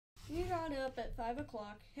up at 5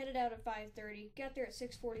 o'clock, headed out at 5:30, got there at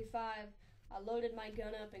 6:45. I loaded my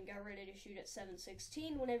gun up and got ready to shoot at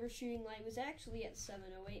 7:16 whenever shooting light was actually at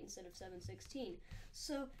 7:08 instead of 7:16.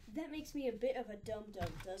 So that makes me a bit of a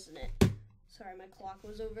dum-dum, doesn't it? Sorry, my clock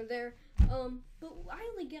was over there. But I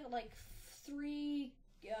only get like 3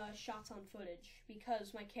 shots on footage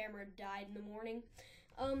because my camera died in the morning.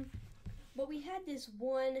 But we had this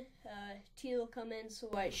one teal come in, so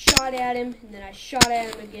I shot at him, and then I shot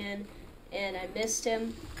at him again, and I missed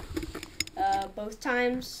him both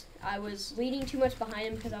times. I was leading too much behind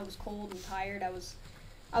him because I was cold and tired. I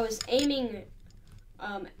was aiming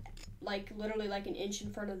like literally like an inch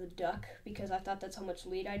in front of the duck because I thought that's how much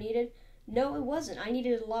lead I needed. No, it wasn't. I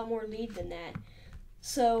needed a lot more lead than that.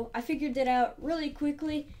 So I figured that out really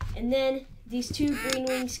quickly, and then these 2 green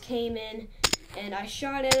wings came in, and I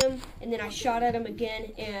shot at him, and then I shot at him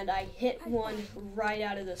again, and I hit one right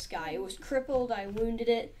out of the sky. It was crippled. I wounded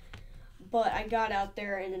it, but I got out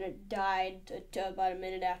there, and then it died about a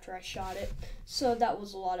minute after I shot it. So that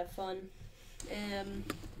was a lot of fun.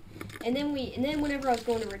 And then whenever I was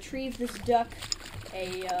going to retrieve this duck,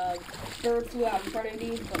 a bird flew out in front of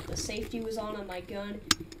me, but the safety was on my gun,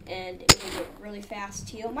 and it was a really fast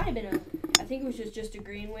teal. It might have been I think it was just a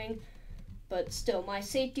green wing, but still, my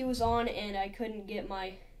safety was on, and I couldn't get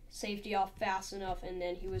my safety off fast enough, and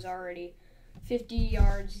then he was already 50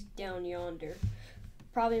 yards down yonder.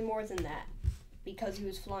 Probably more than that, because he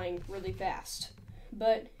was flying really fast.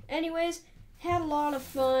 But anyways, had a lot of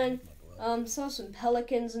fun. Saw some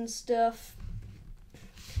pelicans and stuff.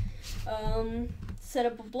 Set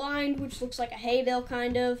up a blind, which looks like a hay bale,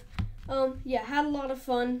 kind of. Yeah, had a lot of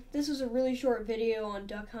fun. This was a really short video on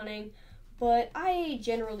duck hunting, but I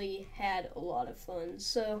generally had a lot of fun.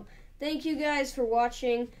 So, thank you guys for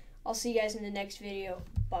watching. I'll see you guys in the next video.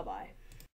 Bye-bye.